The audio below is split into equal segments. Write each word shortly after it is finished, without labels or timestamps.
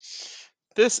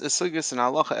This is Sugis and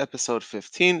Halacha episode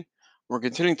 15. We're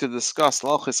continuing to discuss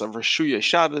halachas of Rishuya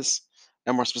Shabbos,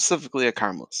 and more specifically a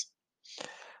Karmelis.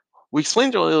 We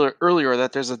explained earlier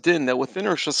that there's a din that within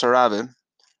Rosh Hashanah,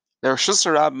 the Rosh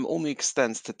Hashanah only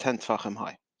extends to 10 tfachim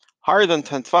high. Higher than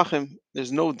 10 tfachim,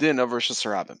 there's no din of Rosh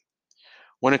Hashanah.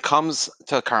 When it comes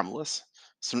to a Karmelis,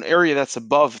 so an area that's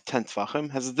above 10 tfachim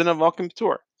has a din of Akim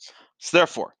Tur. So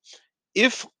therefore,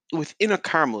 if within a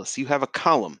Karmelis you have a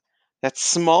column that's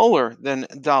smaller than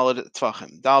Daled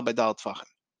Tvachim, Dal by Dal Tvachim,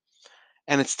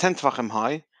 and it's 10 Tvachim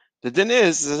high, the din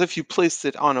is as if you placed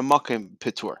it on a Makim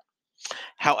Pitur.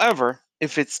 However,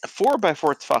 if it's 4 by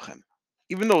 4 Tvachim,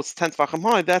 even though it's 10 Tvachim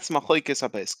high, that's Machlekes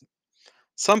HaPeskim.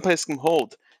 Some Peskim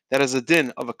hold that as a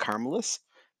din of a Karmelis,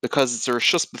 because it's a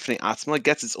Rishus B'fnei Atzma, it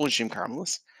gets its own Shem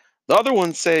Karmelis. The other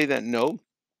ones say that no,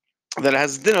 that it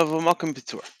has a din of a Makim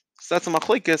Pitur. So that's a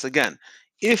Machlekes again.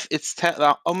 If it's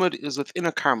the Amud is within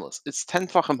a Karmelis, it's 10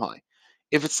 Tvachim high.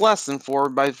 If it's less than 4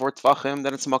 by 4 Tvachim,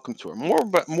 then it's a Makim Tur.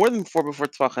 More than 4 by 4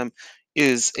 Tvachim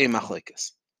is a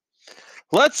Machlekes.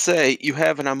 Let's say you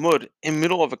have an Amud in the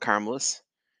middle of a Karmelis.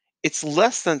 It's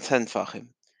less than 10 Tvachim,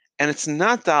 and it's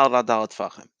not Dal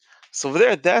Tvachim. So over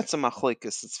there, that's a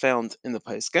Machlekes that's found in the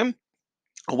Paiskim.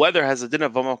 Whether it has a din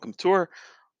of a Makim Tur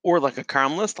or like a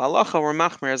Karmelis, halacha or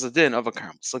machmer has a din of a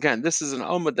Karmelis. Again, this is an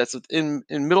Amud that's in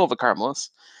middle of a Karmelis.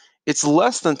 It's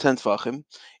less than 10 tfachim.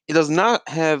 It does not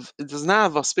have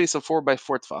a space of 4 by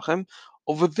 4 tfachim.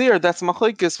 Over there, that's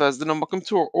machlekes as din of makom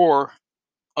tur or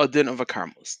a din of a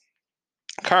Karmelis.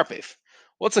 Karpef.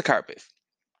 What's a karpef?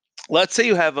 Let's say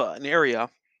you have an area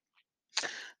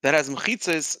that has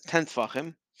mechitzas 10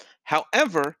 tfachim.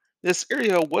 However, this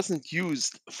area wasn't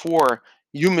used for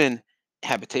human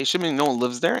habitation, meaning no one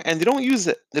lives there, and they don't use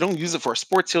it. They don't use it for a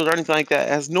sports field or anything like that.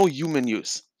 It has no human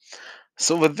use.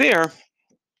 So over there,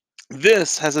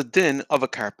 this has a din of a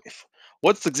karpef.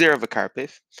 What's the gzer of a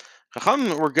karpef?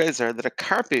 Chachamim were geyser that a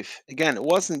karpef, again, it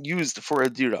wasn't used for a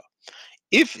dira.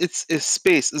 If its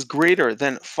space is greater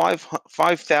than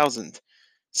 5,000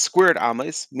 squared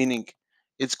ames, meaning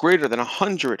it's greater than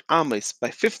 100 ames by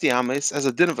 50 ames, as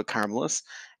a din of a karmelis,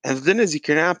 and the din is you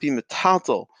cannot be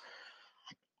metaltal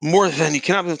you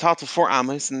cannot be metaltal 4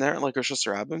 ames in there, like Rosh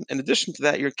Hashanah. In addition to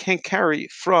that, you can't carry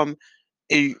from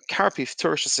a karpef to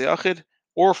Rosh Hashanah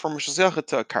or from Rosh Hashanah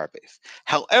to a karpef.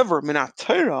 However, minat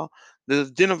Torah, the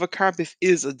din of a karpef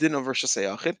is a din of Rosh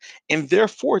Hashanah, and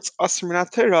therefore it's asr minat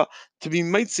Torah to be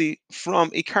mitzi from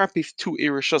a karpef to a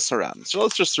Rosh Hashanah. So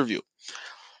let's just review.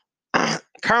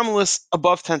 Karmelis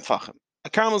above 10 tfachim. A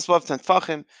karmelis above 10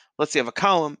 tfachim, let's say you have a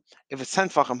column. If it's 10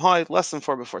 tfachim high, less than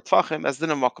 4 before tfachim, as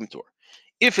din of makom tur.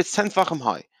 If it's 10 tfachim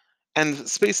high and the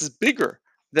space is bigger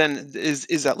than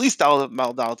is at least dal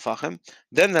tfachim,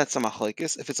 then that's a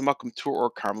machlekes. If it's a makom tur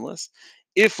or karmelis,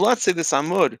 if let's say this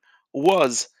amud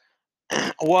was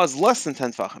less than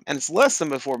 10 tfachim and it's less than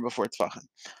before tfachim,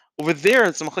 over there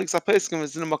it's a machlekes apeskim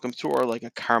is din of makom tur or like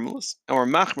a karmelis, or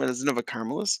machmer is din of a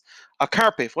karmelis. A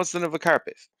karpef, what's the din of a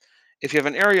karpef? If you have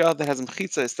an area that has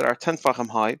mechitzas that are 10 tfachim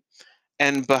high,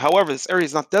 but however this area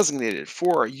is not designated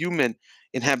for human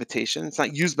inhabitation, it's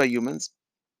not used by humans.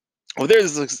 Well,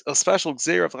 there's a special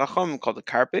gzeir of Racham called the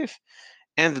karpef,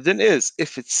 and the din is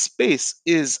if its space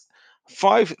is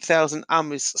 5,000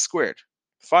 ames squared,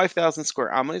 5,000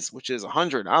 square ames, which is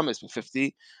 100 ames by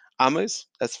 50 ames,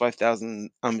 that's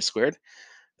 5,000 ames squared.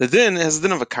 The din has a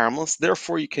din of a karmelis,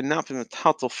 therefore you cannot be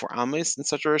metaltal for ames in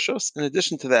such a rishos. In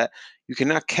addition to that, you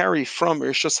cannot carry from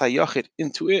rishos hayachid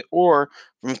into it or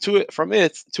from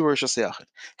it to rishos hayachid.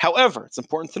 However, it's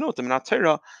important to note that minat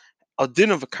Torah, a din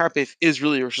of a karpef is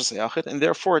really a rishos hayachid, and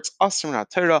therefore it's asr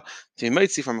minat Torah to be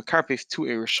mitzi from a karpef to a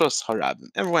rishos harabim.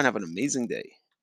 Everyone have an amazing day.